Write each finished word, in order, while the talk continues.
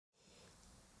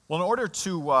Well, in order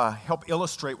to help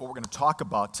illustrate what we're going to talk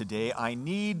about today, I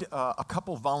need a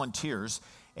couple volunteers.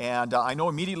 And I know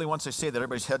immediately once I say that,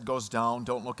 everybody's head goes down.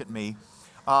 Don't look at me.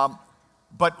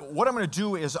 But what I'm going to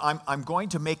do is I'm going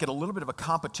to make it a little bit of a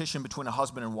competition between a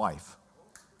husband and wife.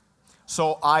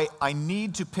 So I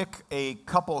need to pick a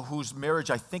couple whose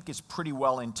marriage I think is pretty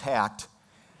well intact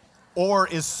or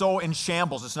is so in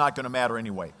shambles it's not going to matter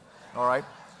anyway. All right?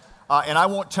 And I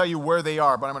won't tell you where they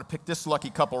are, but I'm going to pick this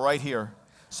lucky couple right here,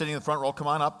 sitting in the front row. Come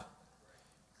on up.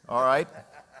 All right.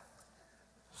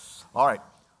 All right.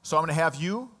 So I'm going to have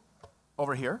you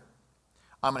over here.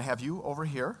 I'm going to have you over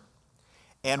here.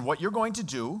 And what you're going to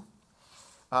do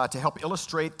to help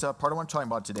illustrate part of what I'm talking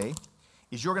about today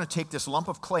is you're going to take this lump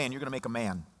of clay and you're going to make a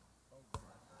man.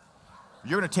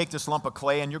 You're going to take this lump of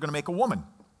clay and you're going to make a woman.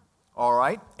 All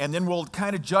right? And then we'll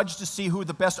kind of judge to see who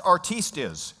the best artiste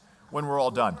is when we're all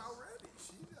done.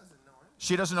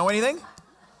 She doesn't know anything?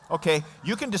 Okay,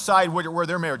 you can decide where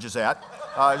their marriage is at,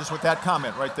 just with that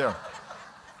comment right there.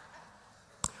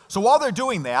 So while they're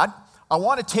doing that, I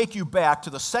want to take you back to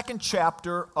the second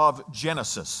chapter of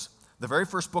Genesis, the very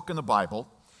first book in the Bible,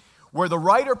 where the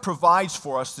writer provides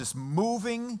for us this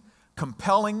moving,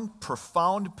 compelling,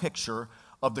 profound picture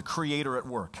of the Creator at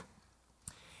work.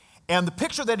 And the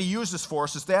picture that he uses for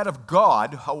us is that of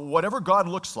God, whatever God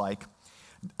looks like,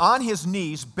 on his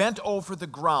knees, bent over the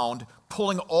ground,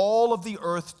 pulling all of the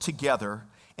earth together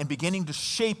and beginning to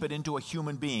shape it into a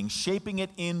human being, shaping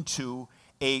it into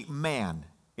a man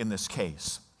in this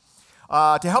case.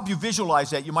 To help you visualize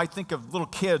that, you might think of little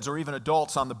kids or even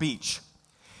adults on the beach.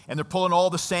 And they're pulling all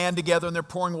the sand together and they're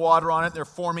pouring water on it, and they're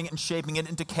forming it and shaping it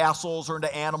into castles or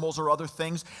into animals or other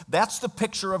things. That's the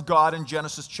picture of God in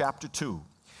Genesis chapter 2.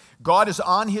 God is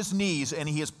on his knees and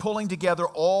he is pulling together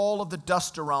all of the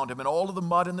dust around him and all of the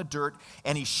mud and the dirt,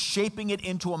 and he's shaping it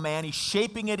into a man. He's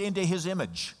shaping it into his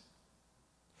image.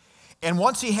 And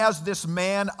once he has this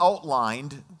man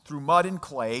outlined through mud and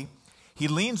clay, he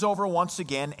leans over once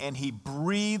again and he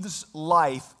breathes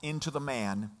life into the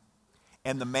man,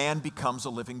 and the man becomes a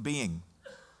living being.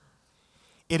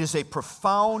 It is a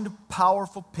profound,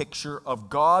 powerful picture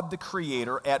of God the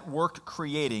Creator at work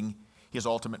creating his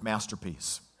ultimate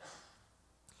masterpiece.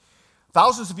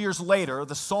 Thousands of years later,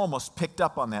 the psalmist picked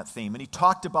up on that theme, and he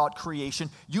talked about creation,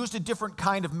 used a different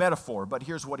kind of metaphor, but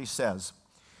here's what he says.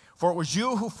 For it was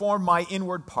you who formed my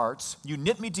inward parts. You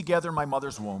knit me together in my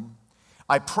mother's womb.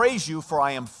 I praise you, for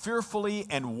I am fearfully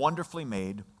and wonderfully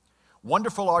made.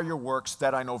 Wonderful are your works,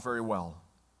 that I know very well.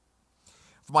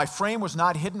 For my frame was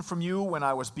not hidden from you when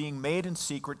I was being made in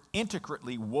secret,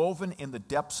 intricately woven in the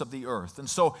depths of the earth. And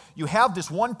so you have this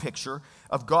one picture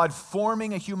of God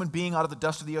forming a human being out of the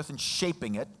dust of the earth and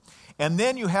shaping it. And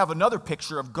then you have another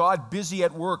picture of God busy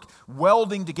at work,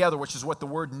 welding together, which is what the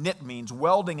word knit means,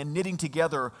 welding and knitting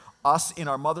together us in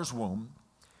our mother's womb.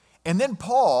 And then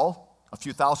Paul, a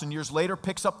few thousand years later,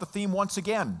 picks up the theme once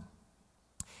again.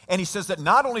 And he says that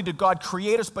not only did God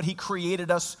create us, but he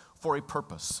created us for a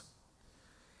purpose.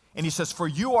 And he says, for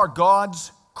you are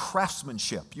God's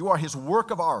craftsmanship. You are his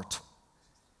work of art,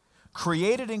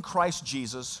 created in Christ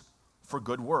Jesus for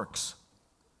good works.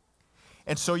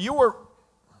 And so you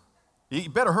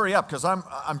better hurry up because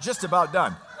I'm just about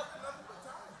done.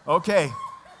 Okay.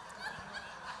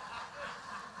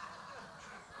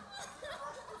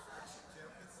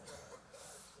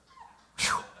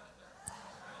 Whew.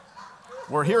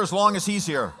 We're here as long as he's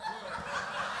here.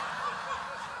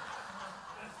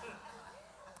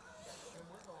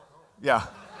 Yeah.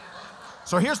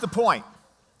 So here's the point.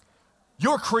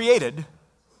 You're created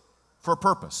for a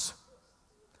purpose.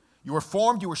 You were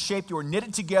formed, you were shaped, you were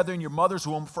knitted together in your mother's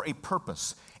womb for a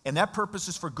purpose. And that purpose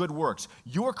is for good works.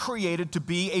 You were created to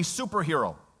be a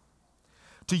superhero.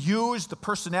 To use the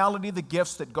personality, the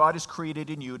gifts that God has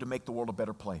created in you to make the world a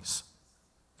better place.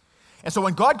 And so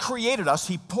when God created us,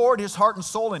 he poured his heart and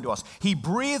soul into us. He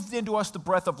breathed into us the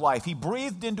breath of life. He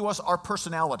breathed into us our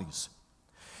personalities.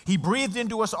 He breathed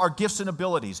into us our gifts and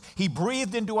abilities. He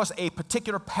breathed into us a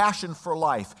particular passion for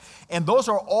life. And those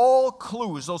are all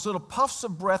clues. Those little puffs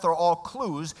of breath are all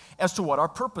clues as to what our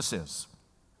purpose is.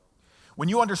 When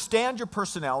you understand your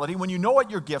personality, when you know what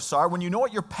your gifts are, when you know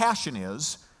what your passion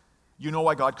is, you know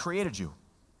why God created you.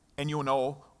 And you'll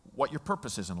know what your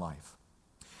purpose is in life.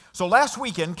 So last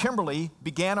weekend, Kimberly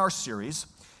began our series,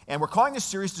 and we're calling this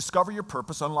series Discover Your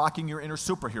Purpose, Unlocking Your Inner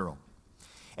Superhero.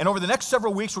 And over the next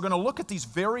several weeks, we're going to look at these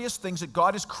various things that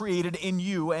God has created in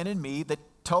you and in me that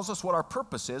tells us what our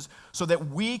purpose is so that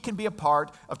we can be a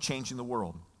part of changing the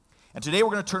world. And today we're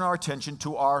going to turn our attention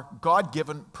to our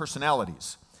God-given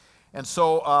personalities. And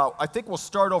so I think we'll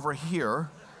start over here.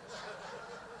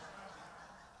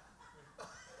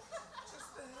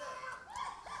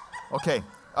 Okay.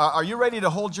 Are you ready to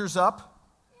hold yours up?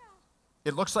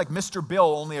 It looks like Mr. Bill,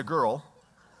 only a girl.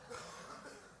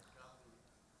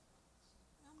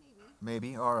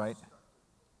 Maybe. All right.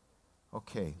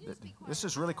 Okay. This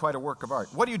is really quite a work of art.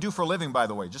 What do you do for a living, by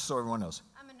the way, just so everyone knows?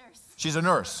 I'm a nurse. She's a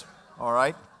nurse. All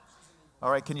right.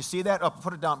 All right. Can you see that? Oh,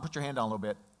 put it down. Put your hand down a little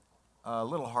bit. A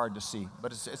little hard to see,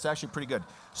 but it's actually pretty good.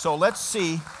 So let's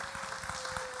see.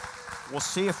 We'll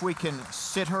see if we can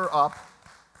sit her up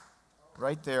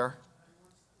right there.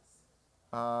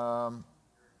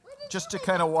 Just to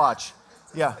kind of watch.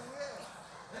 Yeah.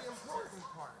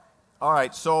 All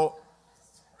right. So.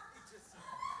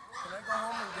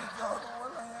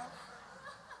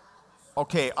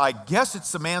 Okay, I guess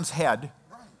it's the man's head.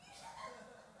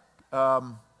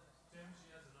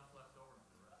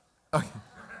 Okay.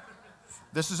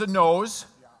 This is a nose.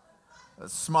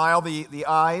 Smile, the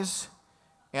eyes,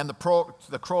 and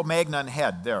the Cro-Magnon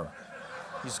head there.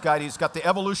 He's got the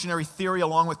evolutionary theory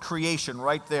along with creation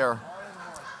right there.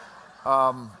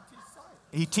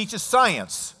 He teaches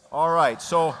science. All right,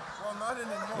 so. Well, not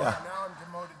anymore. Yeah. Now I'm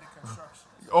demoted to construction.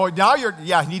 Oh, now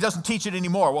he doesn't teach it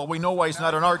anymore. Well, we know why he's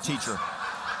not an art teacher.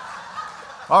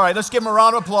 All right, let's give him a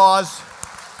round of applause.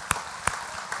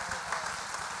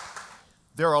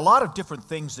 There are a lot of different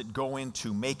things that go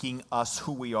into making us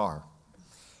who we are.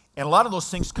 And a lot of those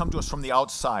things come to us from the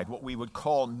outside, what we would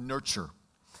call nurture.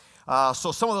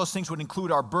 So some of those things would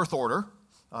include our birth order.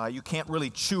 You can't really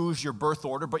choose your birth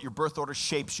order, but your birth order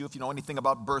shapes you. If you know anything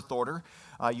about birth order,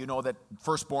 you know that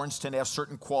firstborns tend to have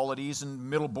certain qualities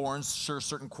and middleborns share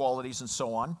certain qualities and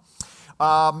so on.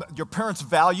 Your parents'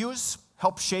 values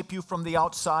help shape you from the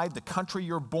outside. The country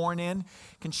you're born in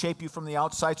can shape you from the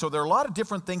outside. So there are a lot of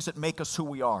different things that make us who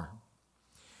we are.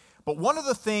 But one of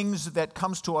the things that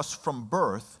comes to us from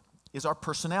birth is our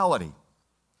personality.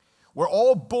 We're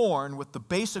all born with the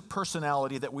basic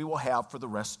personality that we will have for the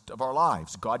rest of our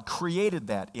lives. God created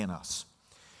that in us.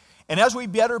 And as we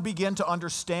better begin to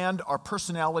understand our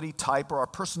personality type or our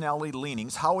personality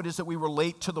leanings, how it is that we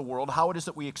relate to the world, how it is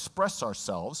that we express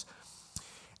ourselves,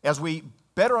 as we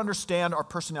better understand our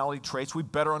personality traits, we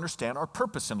better understand our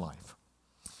purpose in life.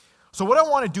 So what I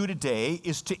want to do today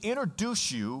is to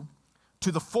introduce you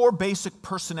to the 4 basic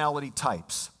personality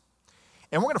types.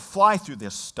 And we're going to fly through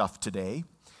this stuff today.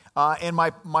 And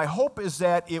my hope is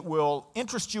that it will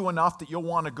interest you enough that you'll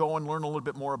want to go and learn a little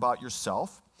bit more about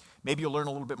yourself. Maybe you'll learn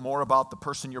a little bit more about the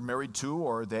person you're married to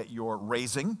or that you're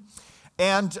raising.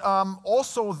 And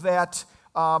also that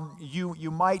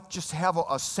you might just have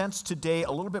a sense today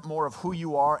a little bit more of who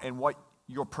you are and what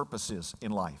your purpose is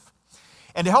in life.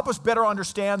 And to help us better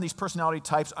understand these personality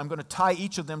types, I'm going to tie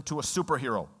each of them to a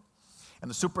superhero. And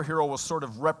the superhero will sort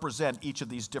of represent each of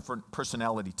these different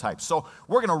personality types. So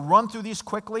we're going to run through these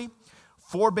quickly.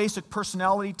 4 basic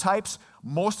personality types.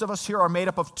 Most of us here are made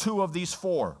up of 2 of these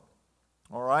 4.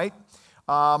 All right?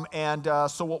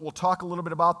 So we'll talk a little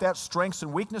bit about that, strengths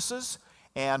and weaknesses,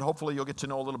 and hopefully you'll get to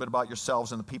know a little bit about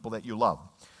yourselves and the people that you love.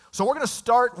 So we're going to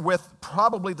start with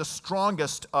probably the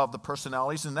strongest of the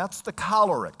personalities, and that's the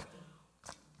choleric.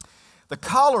 The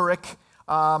choleric,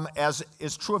 as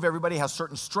is true of everybody, has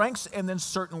certain strengths and then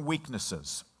certain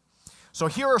weaknesses. So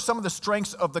here are some of the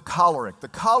strengths of the choleric. The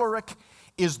choleric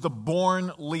is the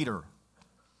born leader.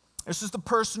 This is the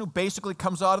person who basically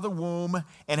comes out of the womb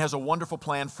and has a wonderful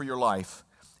plan for your life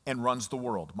and runs the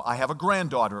world. I have a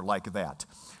granddaughter like that.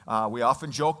 We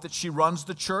often joke that she runs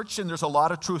the church, and there's a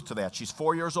lot of truth to that. She's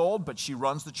 4 years old, but she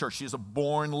runs the church. She is a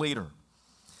born leader.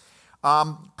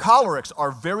 Cholerics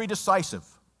are very decisive.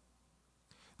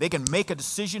 They can make a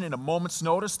decision in a moment's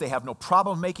notice. They have no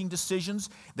problem making decisions.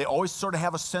 They always sort of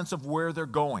have a sense of where they're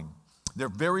going. They're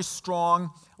very strong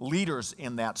leaders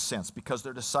in that sense because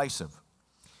they're decisive.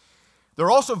 They're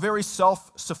also very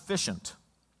self-sufficient.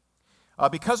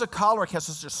 Because a choleric has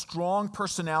such a strong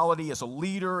personality as a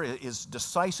leader, is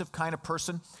decisive kind of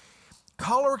person,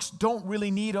 cholerics don't really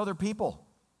need other people.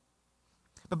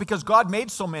 But because God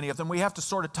made so many of them, we have to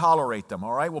sort of tolerate them,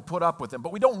 all right? We'll put up with them.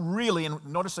 But we don't really, and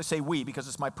notice I say we because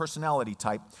it's my personality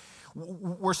type,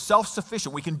 we're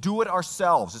self-sufficient. We can do it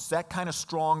ourselves. It's that kind of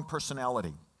strong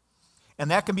personality.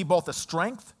 And that can be both a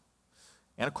strength,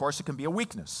 and of course it can be a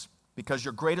weakness, because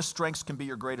your greatest strengths can be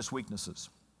your greatest weaknesses.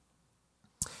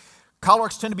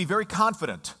 Cholerics tend to be very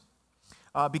confident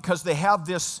because they have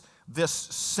this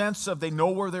sense of they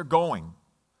know where they're going.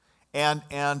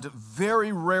 And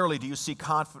very rarely do you see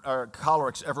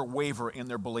cholerics ever waver in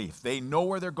their belief. They know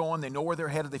where they're going, they know where they're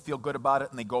headed, they feel good about it,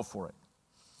 and they go for it.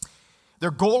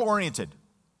 They're goal-oriented.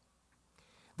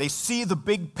 They see the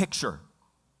big picture.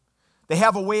 They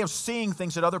have a way of seeing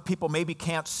things that other people maybe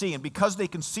can't see. And because they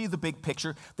can see the big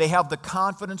picture, they have the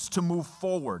confidence to move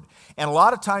forward. And a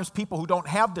lot of times people who don't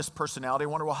have this personality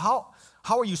wonder, well,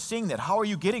 how are you seeing that? How are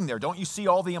you getting there? Don't you see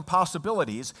all the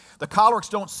impossibilities? The cholerics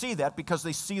don't see that because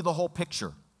they see the whole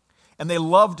picture. And they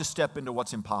love to step into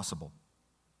what's impossible.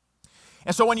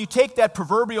 And so when you take that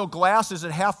proverbial glass, is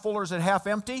it half full or is it half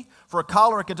empty? For a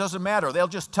choleric, it doesn't matter. They'll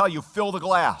just tell you, fill the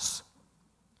glass.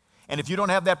 And if you don't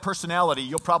have that personality,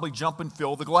 you'll probably jump and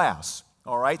fill the glass.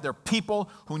 All right? They're people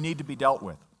who need to be dealt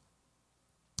with.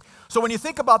 So when you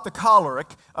think about the choleric,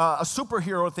 a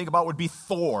superhero to think about would be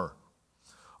Thor.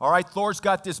 All right? Thor's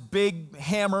got this big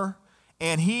hammer,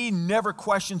 and he never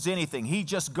questions anything. He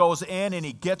just goes in and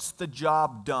he gets the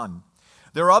job done.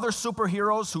 There are other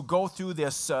superheroes who go through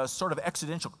this sort of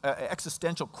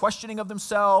existential questioning of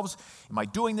themselves. Am I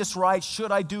doing this right?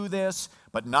 Should I do this?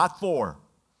 But not Thor.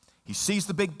 He sees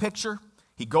the big picture,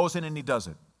 he goes in and he does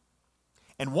it.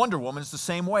 And Wonder Woman is the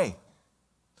same way.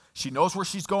 She knows where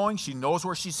she's going, she knows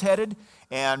where she's headed,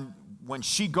 and when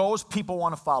she goes, people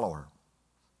want to follow her.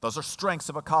 Those are strengths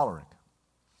of a choleric.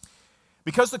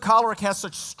 Because the choleric has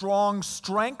such strong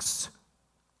strengths,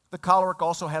 the choleric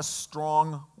also has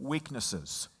strong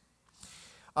weaknesses.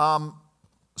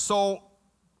 So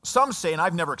some say, and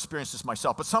I've never experienced this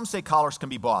myself, but some say cholerics can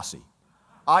be bossy.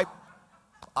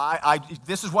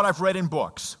 This is what I've read in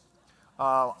books.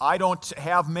 I don't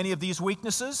have many of these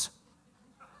weaknesses,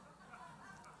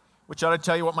 which ought to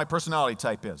tell you what my personality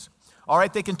type is. All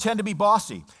right, they can tend to be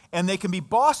bossy, and they can be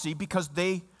bossy because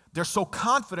they're so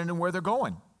confident in where they're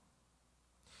going.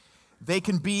 They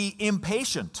can be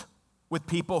impatient with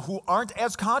people who aren't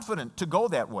as confident to go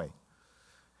that way.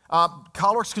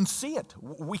 Cholerics can see it.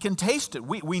 We can taste it.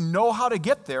 We know how to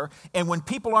get there, and when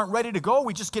people aren't ready to go,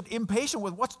 we just get impatient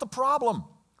with, what's the problem?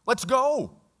 Let's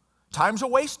go. Time's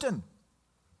a-wasting.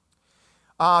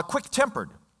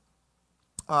 Quick-tempered.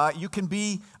 You can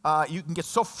get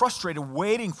so frustrated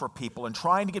waiting for people and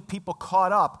trying to get people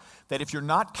caught up that if you're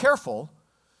not careful,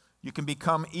 you can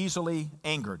become easily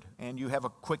angered and you have a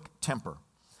quick temper.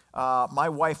 My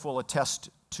wife will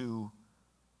attest to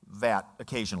that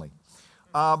occasionally.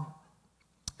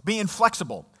 Be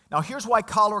inflexible. Now here's why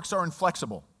cholerics are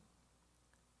inflexible.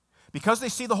 Because they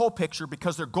see the whole picture,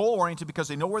 because they're goal-oriented, because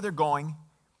they know where they're going,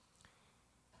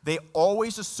 they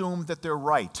always assume that they're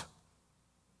right.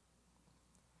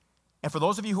 And for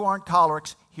those of you who aren't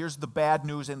cholerics, here's the bad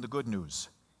news and the good news.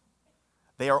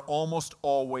 They are almost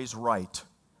always right.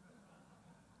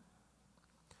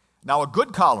 Now, a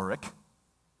good choleric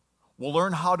will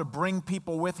learn how to bring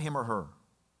people with him or her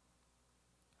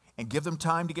and give them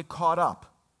time to get caught up.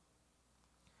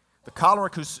 The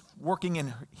choleric who's working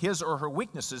in his or her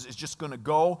weaknesses is just going to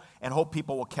go and hope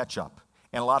people will catch up.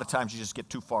 And a lot of times you just get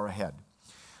too far ahead.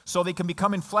 So they can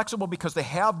become inflexible because they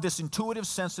have this intuitive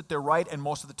sense that they're right, and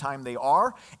most of the time they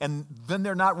are. And then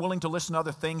they're not willing to listen to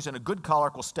other things, and a good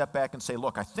choleric will step back and say,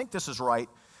 look, I think this is right,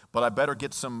 but I better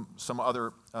get some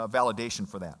other validation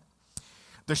for that.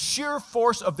 The sheer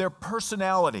force of their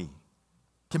personality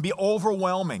can be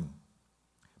overwhelming,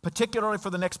 particularly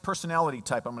for the next personality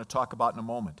type I'm going to talk about in a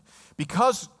moment.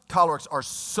 Because cholerics are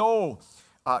so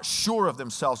sure of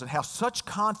themselves and have such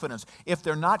confidence, if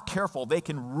they're not careful, they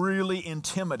can really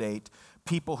intimidate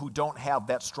people who don't have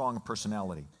that strong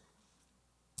personality.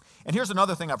 And here's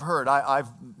another thing I've heard. I've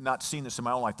not seen this in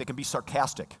my own life. They can be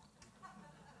sarcastic.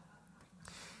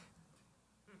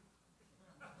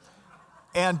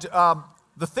 And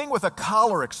the thing with a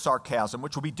choleric sarcasm,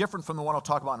 which will be different from the one I'll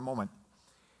talk about in a moment,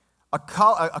 a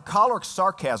choleric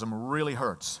sarcasm really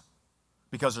hurts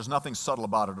because there's nothing subtle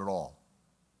about it at all.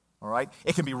 All right?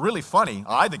 It can be really funny.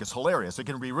 I think it's hilarious. It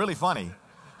can be really funny.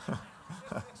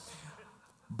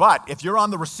 But if you're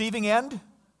on the receiving end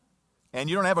and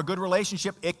you don't have a good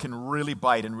relationship, it can really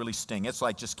bite and really sting. It's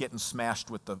like just getting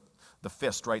smashed with the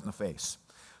fist right in the face.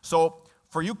 So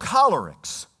for you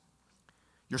cholerics,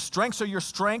 your strengths are your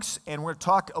strengths, and we're going to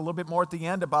talk a little bit more at the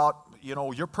end about,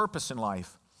 your purpose in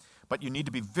life. But you need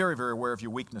to be very, very aware of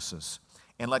your weaknesses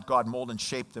and let God mold and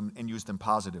shape them and use them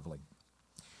positively.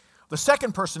 The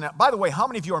second person, by the way, how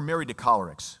many of you are married to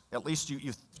cholerics? At least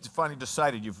you've finally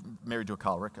decided you've married to a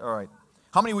choleric. All right.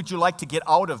 How many would you like to get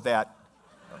out of that?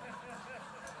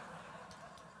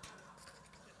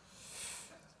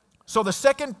 So the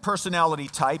second personality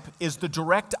type is the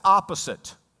direct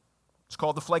opposite. It's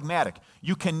called the phlegmatic.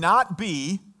 You cannot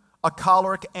be a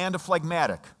choleric and a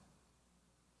phlegmatic.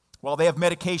 Well, they have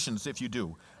medications if you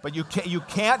do, but you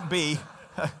can't be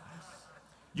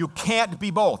you can't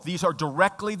be both. These are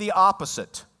directly the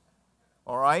opposite.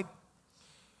 All right?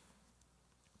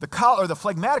 The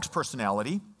phlegmatic's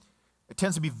personality, it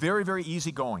tends to be very, very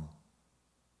easygoing.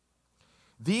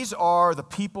 These are the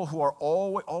people who are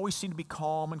always seem to be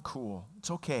calm and cool.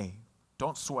 It's okay.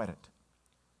 Don't sweat it.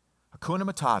 Hakuna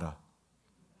Matata.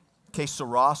 Que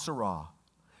sera, sera.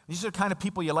 These are the kind of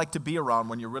people you like to be around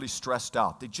when you're really stressed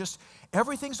out.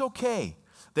 Everything's okay.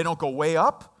 They don't go way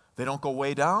up. They don't go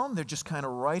way down. They're just kind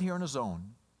of right here in a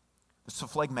zone. It's a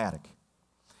phlegmatic.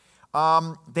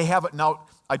 Now,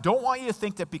 I don't want you to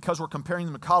think that because we're comparing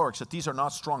them to cholerics that these are not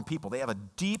strong people. They have a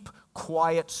deep,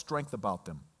 quiet strength about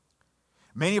them.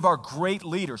 Many of our great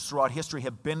leaders throughout history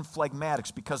have been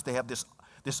phlegmatics because they have this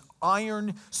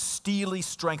iron, steely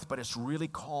strength, but it's really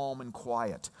calm and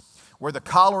quiet. Where the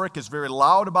choleric is very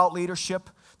loud about leadership,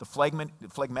 the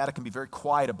phlegmatic can be very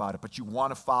quiet about it, but you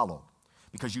want to follow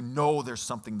because you know there's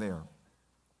something there.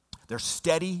 They're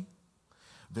steady,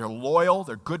 they're loyal,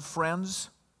 they're good friends.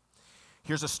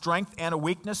 Here's a strength and a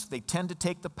weakness. They tend to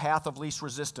take the path of least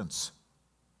resistance.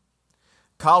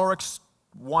 Cholerics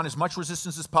want as much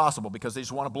resistance as possible because they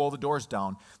just want to blow the doors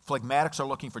down. Phlegmatics are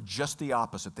looking for just the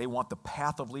opposite. They want the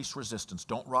path of least resistance.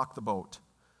 Don't rock the boat.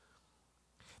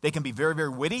 They can be very, very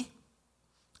witty.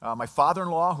 My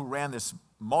father-in-law, who ran this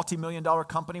multi-million-dollar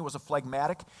company, was a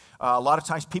phlegmatic. A lot of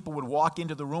times people would walk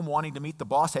into the room wanting to meet the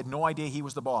boss, had no idea he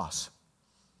was the boss.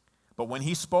 But when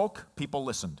he spoke, people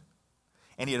listened.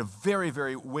 And he had a very,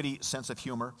 very witty sense of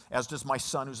humor, as does my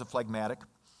son, who's a phlegmatic.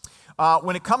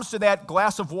 When it comes to that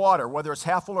glass of water, whether it's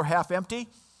half full or half empty,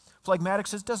 phlegmatic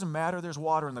says, it doesn't matter, there's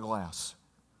water in the glass.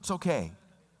 It's okay.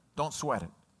 Don't sweat it.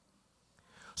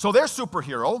 So their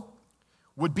superhero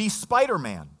would be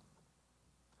Spider-Man.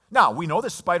 Now, we know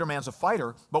that Spider-Man's a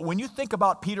fighter, but when you think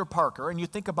about Peter Parker and you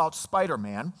think about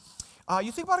Spider-Man,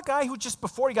 you think about a guy who just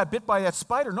before he got bit by that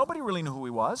spider, nobody really knew who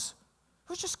he was.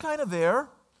 He was just kind of there,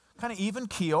 kind of even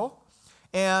keel.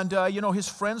 And, his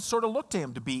friends sort of looked to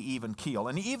him to be even keel.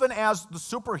 And even as the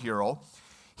superhero,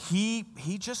 he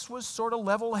just was sort of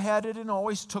level-headed and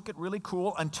always took it really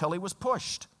cool until he was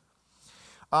pushed.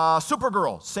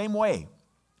 Supergirl, same way.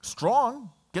 Strong,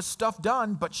 gets stuff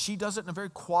done, but she does it in a very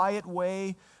quiet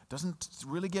way.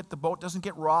 The boat doesn't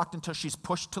get rocked until she's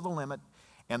pushed to the limit,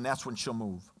 and that's when she'll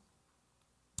move.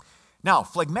 Now,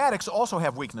 phlegmatics also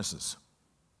have weaknesses.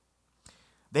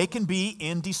 They can be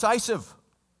indecisive.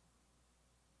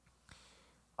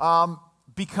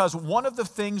 Because one of the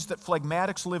things that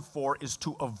phlegmatics live for is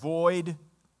to avoid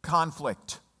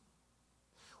conflict.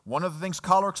 One of the things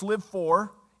cholerics live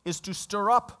for is to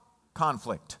stir up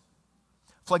conflict.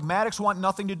 Phlegmatics want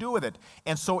nothing to do with it.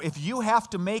 And so if you have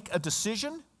to make a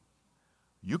decision,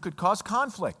 you could cause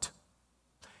conflict.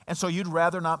 And so you'd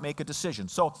rather not make a decision.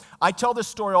 So I tell this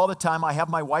story all the time. I have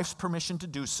my wife's permission to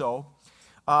do so.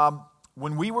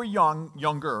 When we were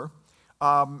younger,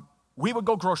 we would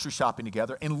go grocery shopping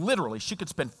together, and literally she could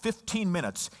spend 15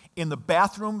 minutes in the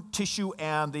bathroom tissue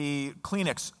and the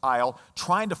Kleenex aisle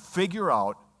trying to figure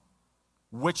out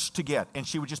which to get. And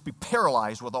she would just be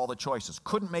paralyzed with all the choices.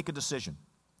 Couldn't make a decision.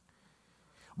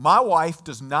 My wife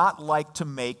does not like to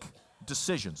make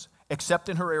decisions, except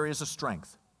in her areas of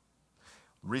strength.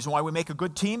 The reason why we make a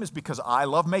good team is because I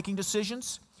love making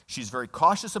decisions. She's very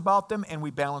cautious about them, and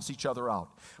we balance each other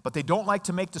out. But they don't like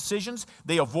to make decisions.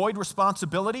 They avoid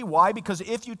responsibility. Why? Because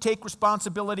if you take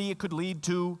responsibility, it could lead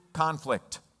to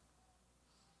conflict.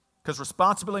 Because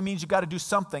responsibility means you got to do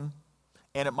something,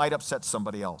 and it might upset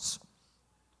somebody else.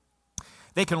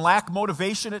 They can lack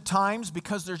motivation at times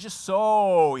because they're just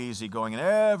so easygoing, and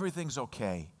everything's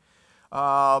okay.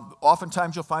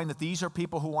 Oftentimes you'll find that these are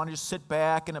people who want to just sit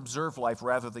back and observe life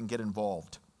rather than get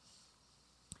involved.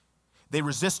 They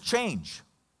resist change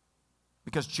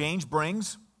because change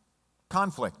brings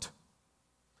conflict,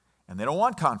 and they don't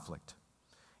want conflict.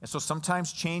 And so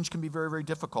sometimes change can be very, very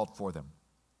difficult for them.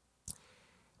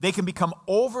 They can become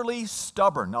overly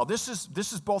stubborn. Now, this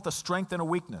is both a strength and a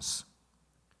weakness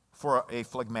for a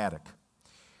phlegmatic.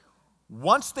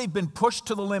 Once they've been pushed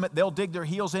to the limit, they'll dig their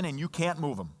heels in and you can't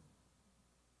move them.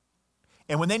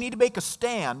 And when they need to make a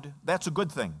stand, that's a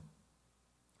good thing.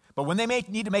 But when they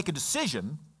need to make a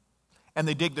decision and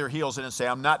they dig their heels in and say,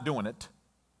 I'm not doing it,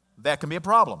 that can be a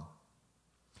problem.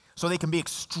 So they can be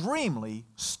extremely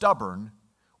stubborn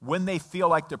when they feel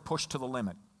like they're pushed to the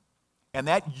limit. And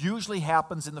that usually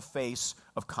happens in the face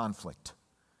of conflict,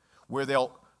 where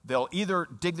they'll either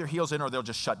dig their heels in or they'll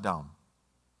just shut down.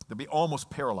 They'll be almost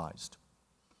paralyzed.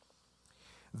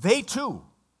 They too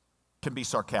can be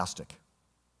sarcastic.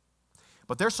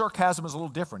 But their sarcasm is a little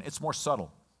different. It's more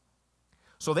subtle.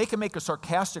 So they can make a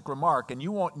sarcastic remark and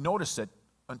you won't notice it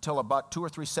until about 2 or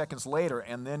 3 seconds later,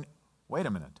 and then, wait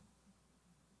a minute.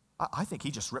 I think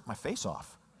he just ripped my face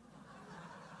off.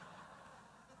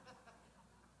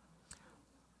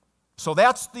 So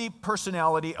that's the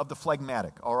personality of the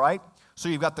phlegmatic, all right? So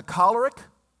you've got the choleric,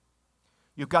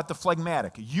 you've got the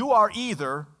phlegmatic. You are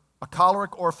either a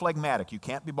choleric or a phlegmatic. You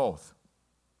can't be both,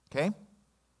 okay?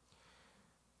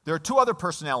 There are two other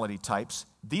personality types.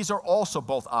 These are also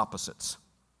both opposites.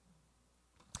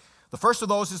 The first of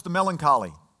those is the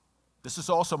melancholy. This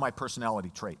is also my personality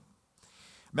trait.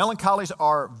 Melancholies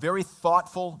are very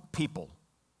thoughtful people.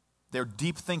 They're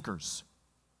deep thinkers.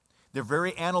 They're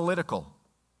very analytical.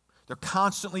 They're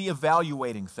constantly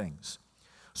evaluating things.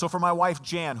 So for my wife,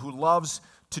 Jan, who loves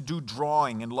to do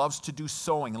drawing and loves to do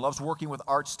sewing and loves working with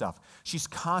art stuff, she's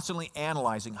constantly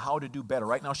analyzing how to do better.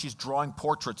 Right now she's drawing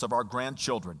portraits of our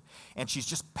grandchildren, and she's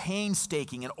just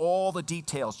painstaking in all the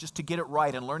details just to get it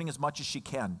right and learning as much as she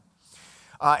can.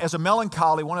 As a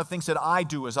melancholy, one of the things that I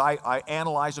do is I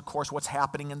analyze, of course, what's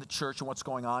happening in the church and what's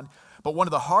going on. But one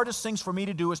of the hardest things for me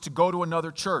to do is to go to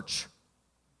another church.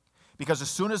 Because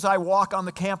as soon as I walk on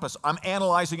the campus, I'm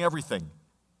analyzing everything.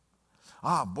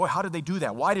 Boy, how did they do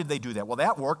that? Why did they do that? Well,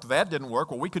 that worked. That didn't work.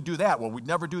 Well, we could do that. Well, we'd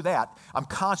never do that. I'm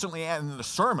constantly, and the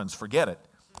sermons, forget it.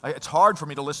 It's hard for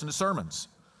me to listen to sermons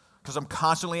because I'm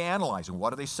constantly analyzing.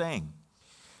 What are they saying?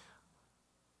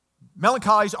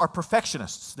 Melancholies are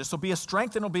perfectionists. This will be a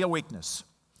strength and it'll be a weakness.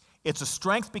 It's a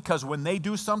strength because when they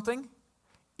do something,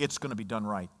 it's going to be done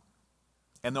right.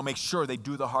 And they'll make sure they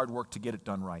do the hard work to get it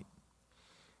done right.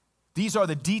 These are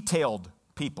the detailed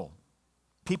people.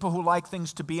 People who like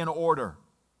things to be in order.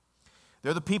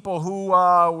 They're the people who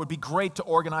would be great to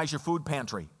organize your food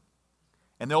pantry.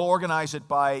 And they'll organize it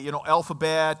by,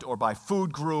 alphabet or by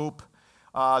food group.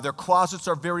 Their closets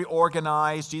are very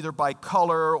organized, either by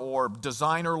color or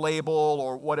designer label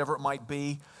or whatever it might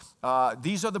be.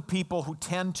 These are the people who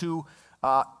tend to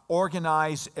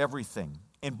organize everything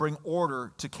and bring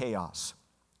order to chaos.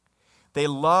 They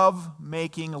love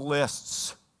making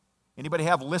lists. Anybody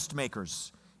have list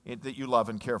makers that you love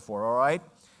and care for, all right?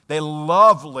 They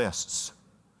love lists.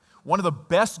 One of the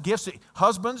best gifts,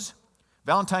 husbands,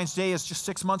 Valentine's Day is just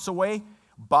 6 months away.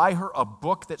 Buy her a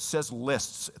book that says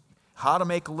lists. How to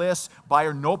make lists. Buy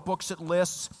her notebooks that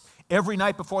lists. Every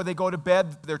night before they go to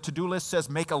bed, their to-do list says,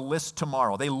 make a list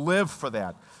tomorrow. They live for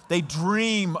that. They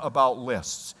dream about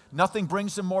lists. Nothing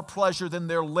brings them more pleasure than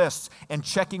their lists and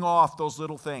checking off those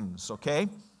little things, okay?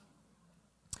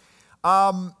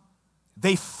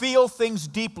 They feel things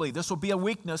deeply. This will be a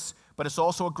weakness, but it's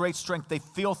also a great strength. They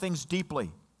feel things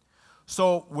deeply.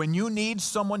 So when you need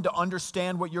someone to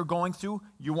understand what you're going through,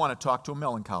 you want to talk to a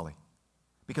melancholy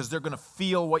because they're going to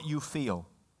feel what you feel.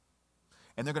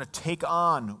 And they're going to take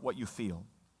on what you feel.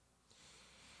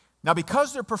 Now,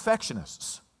 because they're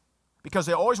perfectionists, because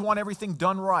they always want everything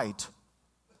done right,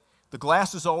 the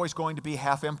glass is always going to be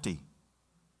half empty.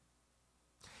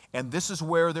 And this is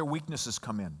where their weaknesses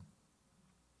come in.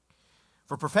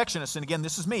 For perfectionists, and again,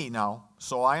 this is me now,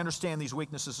 so I understand these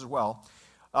weaknesses as well.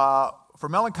 For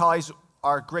melancholies,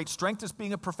 our great strength is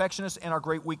being a perfectionist, and our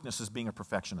great weakness is being a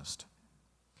perfectionist.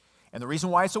 And the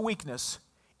reason why it's a weakness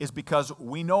is because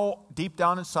we know deep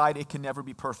down inside it can never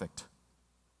be perfect.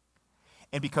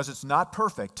 And because it's not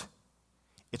perfect,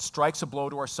 it strikes a blow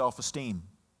to our self-esteem.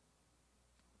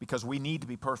 Because we need to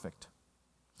be perfect.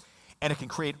 And it can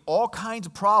create all kinds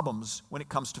of problems when it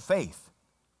comes to faith.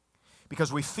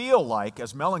 Because we feel like,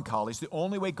 as melancholies, the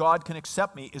only way God can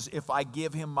accept me is if I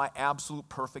give him my absolute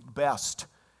perfect best.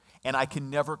 And I can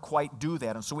never quite do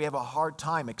that. And so we have a hard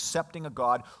time accepting a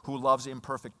God who loves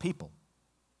imperfect people.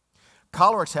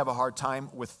 Cholerics have a hard time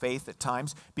with faith at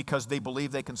times because they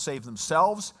believe they can save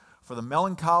themselves. For the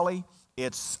melancholy,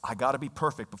 it's, I got to be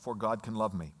perfect before God can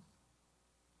love me.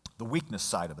 The weakness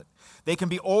side of it. They can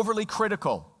be overly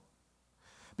critical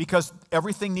because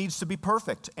everything needs to be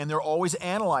perfect, and they're always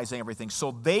analyzing everything.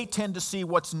 So they tend to see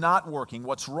what's not working,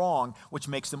 what's wrong, which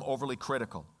makes them overly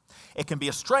critical. It can be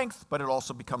a strength, but it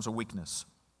also becomes a weakness.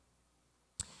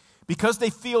 Because they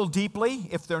feel deeply,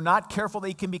 if they're not careful,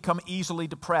 they can become easily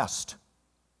depressed.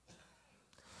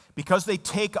 Because they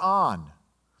take on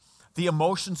the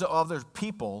emotions of other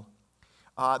people,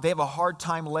 they have a hard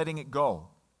time letting it go.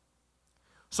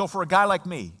 So for a guy like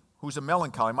me, who's a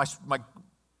melancholy, my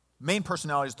main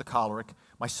personality is the choleric,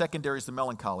 my secondary is the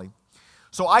melancholy.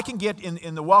 So I can get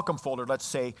in the welcome folder, let's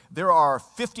say, there are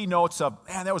 50 notes of,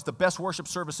 man, that was the best worship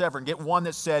service ever, and get one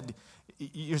that said,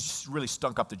 you just really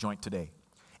stunk up the joint today.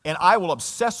 And I will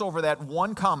obsess over that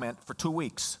one comment for 2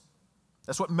 weeks.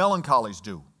 That's what melancholies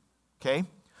do, okay?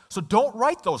 So don't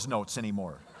write those notes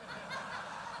anymore.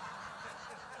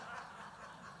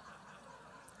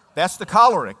 That's the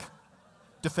choleric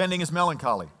defending his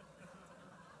melancholy.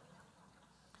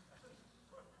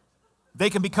 They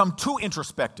can become too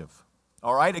introspective,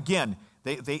 all right? Again,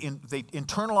 They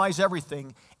internalize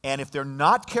everything, and if they're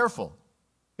not careful,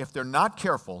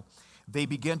 they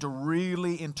begin to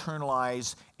really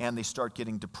internalize and they start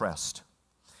getting depressed.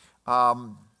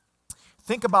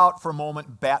 Think about for a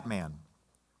moment Batman,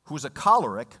 who's a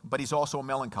choleric, but he's also a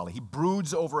melancholy. He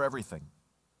broods over everything.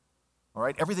 All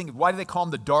right, everything. Why do they call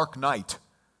him the Dark Knight?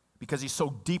 Because he's so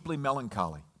deeply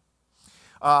melancholy.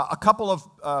 A couple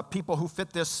of people who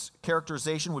fit this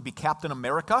characterization would be Captain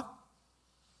America.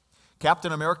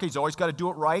 Captain America, he's always got to do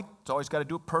it right. He's always got to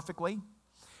do it perfectly.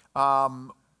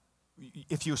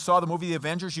 If you saw the movie The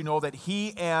Avengers, you know that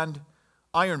he and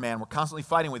Iron Man were constantly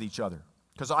fighting with each other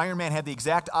because Iron Man had the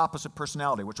exact opposite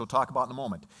personality, which we'll talk about in a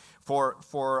moment.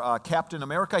 For Captain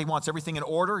America, he wants everything in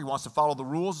order. He wants to follow the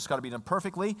rules. It's got to be done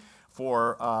perfectly.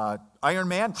 For Iron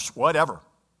Man, whatever.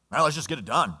 Well, let's just get it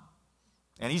done.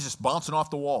 And he's just bouncing off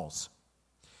the walls.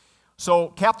 So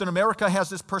Captain America has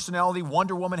this personality.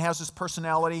 Wonder Woman has this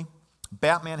personality.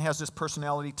 Batman has this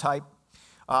personality type.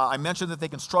 I mentioned that they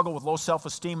can struggle with low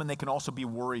self-esteem, and they can also be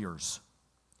worriers,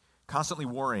 constantly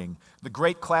worrying. The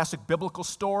great classic biblical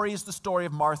story is the story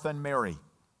of Martha and Mary.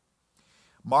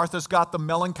 Martha's got the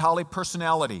melancholy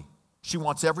personality. She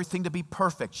wants everything to be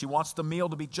perfect. She wants the meal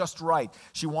to be just right.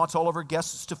 She wants all of her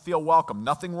guests to feel welcome.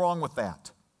 Nothing wrong with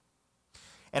that.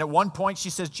 And at one point she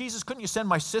says, Jesus, couldn't you send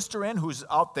my sister in who's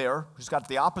out there, who's got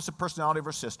the opposite personality of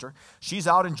her sister? She's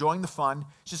out enjoying the fun.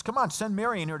 She says, come on, send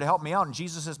Mary in here to help me out. And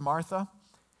Jesus says, Martha,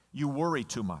 you worry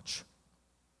too much.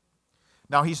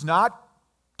 Now, he's not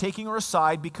taking her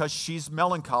aside because she's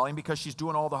melancholy and because she's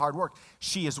doing all the hard work.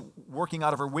 She is working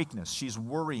out of her weakness. She's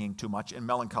worrying too much, and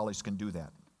melancholies can do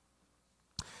that.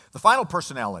 The final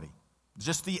personality,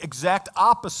 just the exact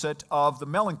opposite of the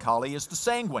melancholy, is the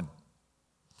sanguine.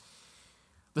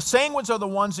 The sanguines are the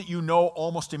ones that you know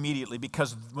almost immediately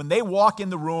because when they walk in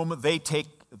the room,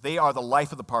 they are the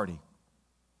life of the party.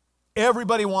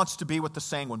 Everybody wants to be with the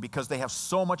sanguine because they have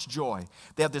so much joy.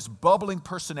 They have this bubbling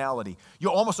personality. You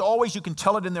can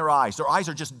tell it in their eyes. Their eyes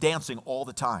are just dancing all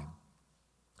the time.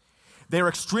 They're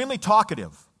extremely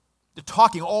talkative. They're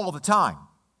talking all the time.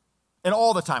 And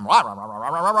all the time. Rah, rah, rah, rah,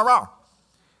 rah, rah, rah.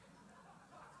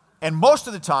 And most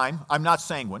of the time, I'm not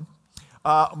sanguine,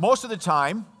 most of the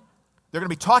time, they're going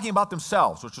to be talking about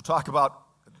themselves, which we'll talk about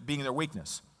being their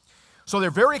weakness. So they're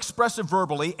very expressive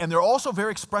verbally, and they're also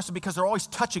very expressive because they're always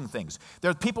touching things. There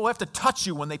are people who have to touch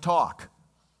you when they talk.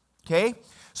 Okay?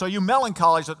 So you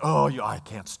melancholies, I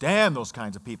can't stand those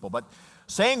kinds of people. But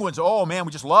sanguines, oh man,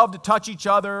 we just love to touch each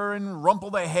other and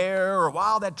rumple the hair, or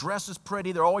wow, that dress is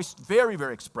pretty. They're always very,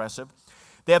 very expressive.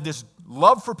 They have this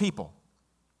love for people.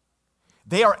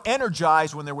 They are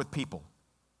energized when they're with people.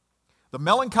 The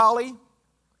melancholy,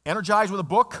 energized with a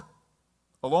book,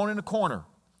 alone in a corner.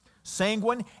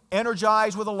 Sanguine,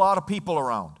 energized with a lot of people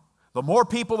around. The more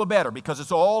people, the better, because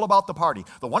it's all about the party.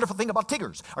 The wonderful thing about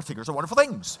Tiggers are wonderful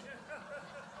things.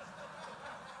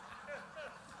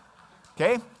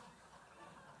 Okay?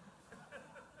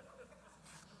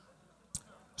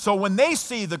 So when they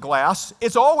see the glass,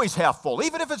 it's always half full.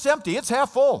 Even if it's empty, it's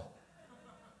half full.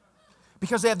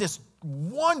 Because they have this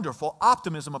wonderful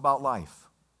optimism about life.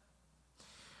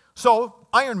 So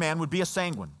Iron Man would be a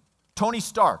sanguine. Tony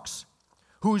Stark's,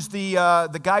 who's the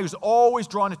guy who's always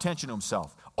drawing attention to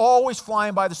himself, always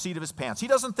flying by the seat of his pants. He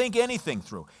doesn't think anything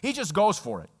through. He just goes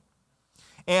for it.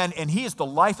 And he is the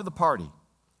life of the party.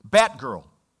 Batgirl,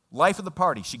 life of the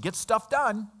party. She gets stuff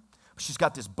done, but she's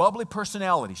got this bubbly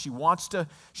personality. She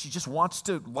just wants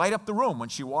to light up the room when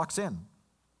she walks in.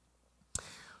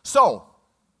 So,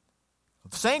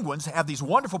 sanguines have these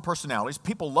wonderful personalities.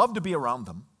 People love to be around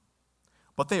them,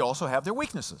 but they also have their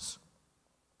weaknesses.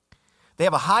 They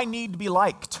have a high need to be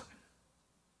liked.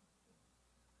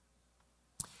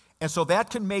 And so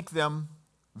that can make them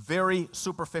very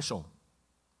superficial.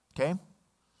 Okay?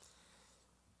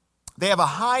 They have a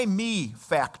high me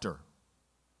factor.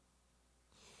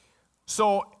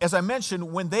 So, as I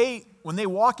mentioned, when they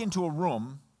walk into a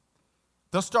room,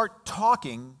 they'll start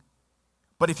talking,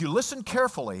 but if you listen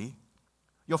carefully,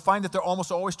 you'll find that they're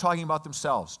almost always talking about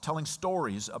themselves, telling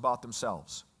stories about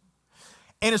themselves.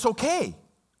 And it's okay,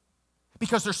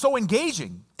 because they're so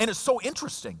engaging, and it's so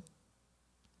interesting.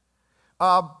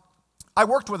 I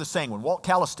worked with a sanguine, Walt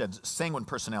Callisted's sanguine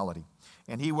personality,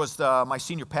 and he was my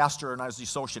senior pastor, and I was the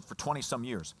associate for 20-some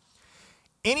years.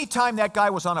 Anytime that guy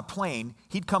was on a plane,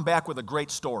 he'd come back with a great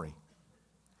story.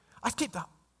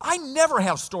 I never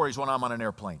have stories when I'm on an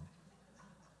airplane.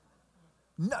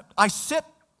 No, I sit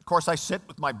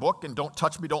with my book, and don't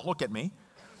touch me, don't look at me.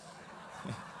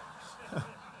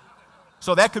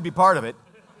 So that could be part of it.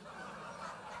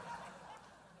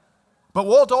 But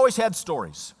Walt always had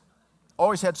stories.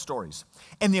 Always had stories.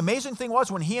 And the amazing thing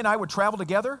was, when he and I would travel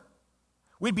together,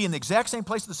 we'd be in the exact same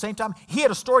place at the same time. He had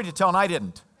a story to tell, and I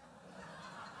didn't.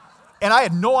 And I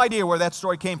had no idea where that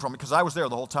story came from because I was there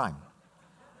the whole time.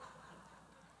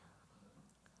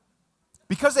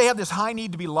 Because they have this high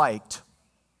need to be liked,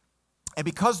 and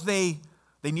because they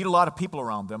need a lot of people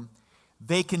around them,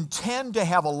 they can tend to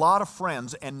have a lot of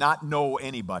friends and not know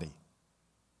anybody.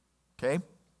 Okay?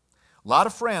 A lot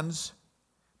of friends,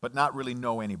 but not really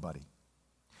know anybody.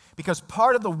 Because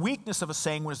part of the weakness of a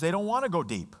sanguine is they don't want to go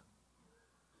deep.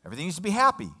 Everything needs to be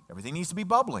happy. Everything needs to be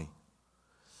bubbly.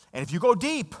 And if you go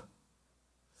deep,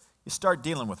 you start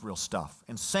dealing with real stuff.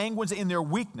 And sanguines in their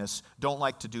weakness don't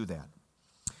like to do that.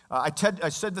 I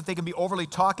said that they can be overly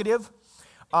talkative.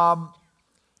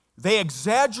 They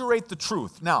exaggerate the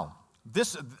truth. Now,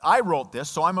 I wrote this,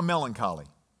 so I'm a melancholy.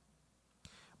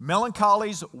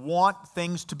 Melancholies want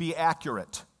things to be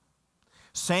accurate.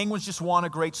 Sanguines just want a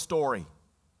great story.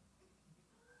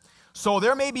 So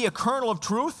there may be a kernel of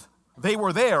truth. They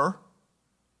were there.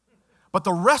 But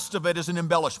the rest of it is an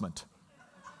embellishment.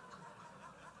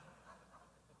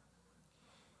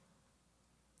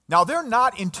 Now, they're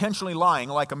not intentionally lying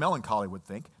like a melancholy would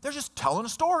think. They're just telling a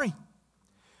story.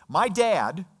 My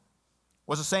dad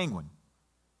was a sanguine.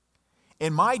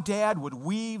 And my dad would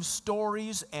weave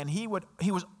stories, and he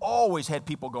was always had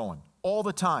people going, all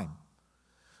the time.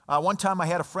 One time I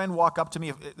had a friend walk up to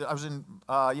me. I was in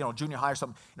junior high or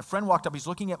something. And a friend walked up. He's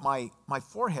looking at my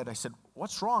forehead. I said,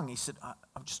 "What's wrong?" He said,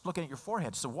 "I'm just looking at your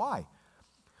forehead." I said, "Why?"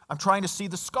 "I'm trying to see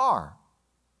the scar."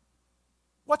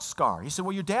 "What scar?" He said,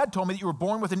 "Well, your dad told me that you were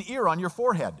born with an ear on your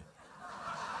forehead."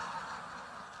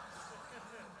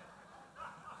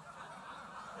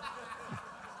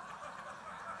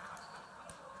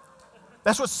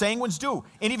 That's what sanguines do.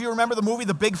 Any of you remember the movie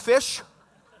The Big Fish?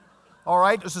 All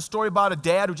right, it's a story about a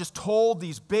dad who just told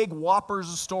these big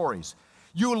whoppers of stories.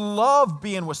 You love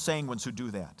being with sanguines who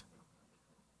do that.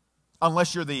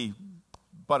 Unless you're the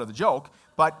butt of the joke,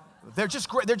 but they're just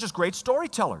great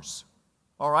storytellers.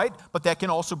 All right, but that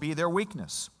can also be their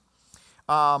weakness.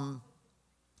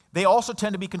 They also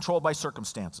tend to be controlled by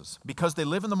circumstances because they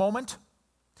live in the moment.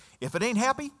 If it ain't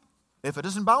happy, if it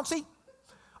isn't bouncy,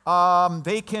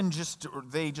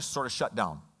 they just sort of shut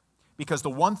down. Because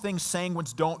the one thing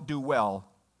sanguines don't do well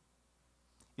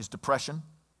is depression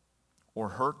or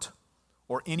hurt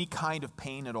or any kind of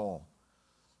pain at all.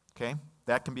 Okay?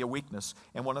 That can be a weakness.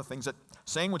 And one of the things that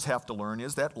sanguines have to learn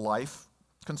is that life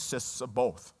consists of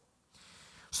both.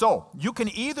 So, you can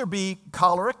either be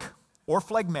choleric or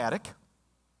phlegmatic,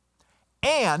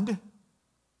 and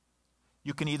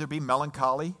you can either be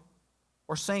melancholy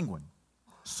or sanguine.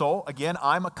 So, again,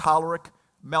 I'm a choleric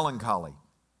melancholy.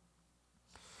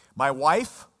 My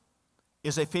wife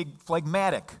is a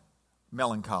phlegmatic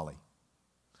melancholy.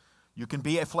 You can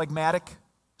be a phlegmatic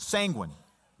sanguine.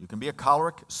 You can be a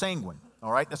choleric sanguine.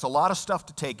 All right? That's a lot of stuff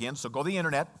to take in, so go to the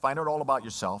internet, find out all about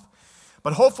yourself.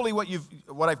 But hopefully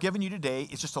what I've given you today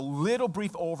is just a little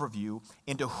brief overview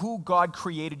into who God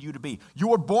created you to be. You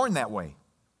were born that way.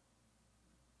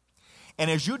 And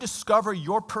as you discover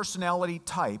your personality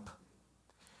type,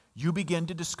 you begin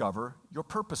to discover your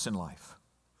purpose in life,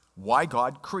 why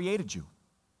God created you.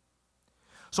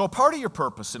 So a part of your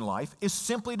purpose in life is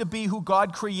simply to be who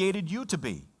God created you to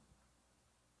be.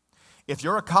 If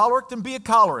you're a choleric, then be a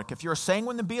choleric. If you're a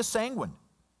sanguine, then be a sanguine.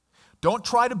 Don't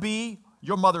try to be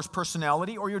your mother's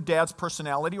personality or your dad's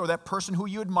personality or that person who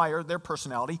you admire, their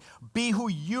personality. Be who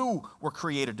you were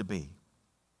created to be.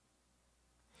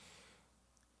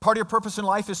 Part of your purpose in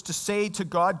life is to say to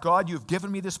God, God, you've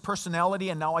given me this personality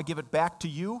and now I give it back to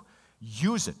you.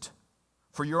 Use it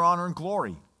for your honor and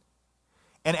glory.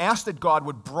 And ask that God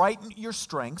would brighten your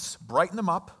strengths, brighten them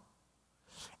up,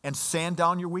 and sand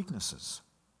down your weaknesses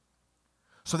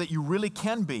so that you really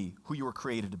can be who you were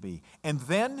created to be. And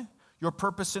then your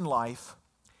purpose in life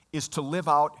is to live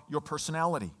out your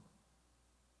personality.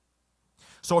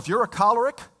 So if you're a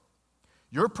choleric,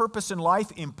 your purpose in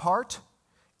life, in part,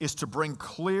 is to bring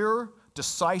clear,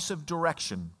 decisive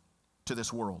direction to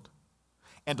this world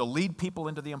and to lead people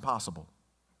into the impossible,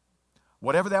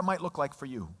 whatever that might look like for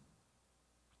you.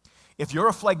 If you're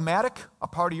a phlegmatic, a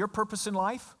part of your purpose in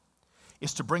life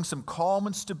is to bring some calm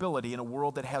and stability in a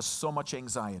world that has so much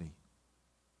anxiety.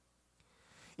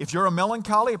 If you're a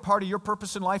melancholy, a part of your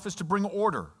purpose in life is to bring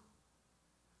order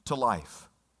to life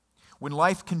when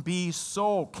life can be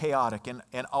so chaotic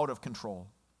and out of control.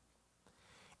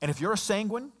 And if you're a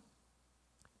sanguine,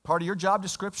 part of your job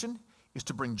description is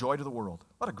to bring joy to the world.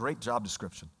 What a great job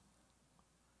description.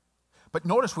 But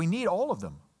notice, we need all of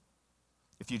them.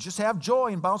 If you just have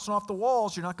joy and bouncing off the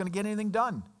walls, you're not going to get anything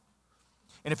done.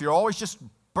 And if you're always just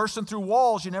bursting through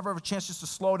walls, you never have a chance just to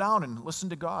slow down and listen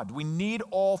to God. We need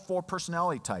all 4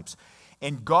 personality types.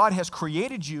 And God has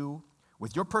created you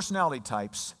with your personality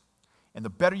types, and the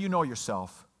better you know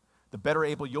yourself, the better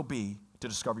able you'll be to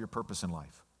discover your purpose in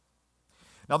life.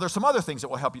 Now, there's some other things that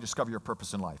will help you discover your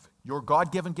purpose in life. Your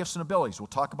God-given gifts and abilities. We'll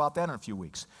talk about that in a few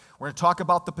weeks. We're going to talk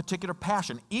about the particular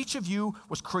passion. Each of you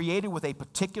was created with a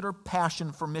particular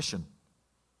passion for mission.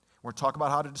 We're going to talk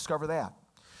about how to discover that.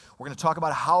 We're going to talk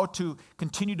about how to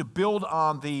continue to build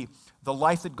on the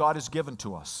life that God has given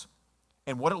to us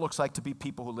and what it looks like to be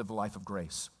people who live a life of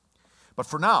grace. But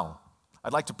for now,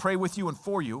 I'd like to pray with you and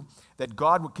for you that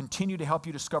God would continue to help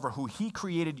you discover who He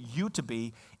created you to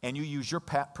be, and you use your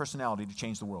personality to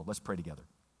change the world. Let's pray together.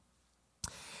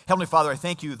 Heavenly Father, I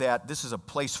thank you that this is a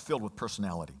place filled with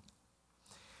personality.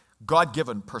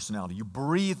 God-given personality. You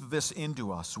breathed this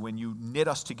into us when you knit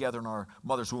us together in our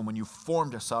mother's womb, when you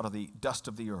formed us out of the dust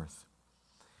of the earth.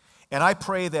 And I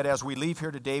pray that as we leave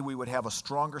here today, we would have a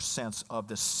stronger sense of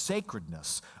the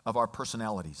sacredness of our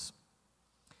personalities.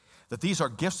 That these are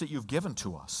gifts that you've given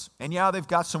to us. And yeah, they've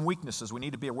got some weaknesses. We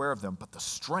need to be aware of them. But the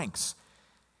strengths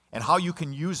and how you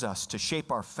can use us to shape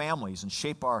our families and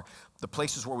shape the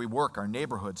places where we work, our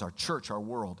neighborhoods, our church, our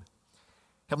world.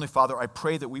 Heavenly Father, I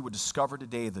pray that we would discover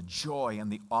today the joy and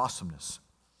the awesomeness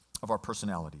of our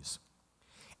personalities.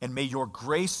 And may your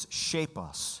grace shape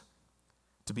us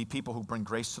to be people who bring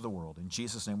grace to the world. In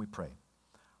Jesus' name we pray.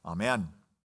 Amen.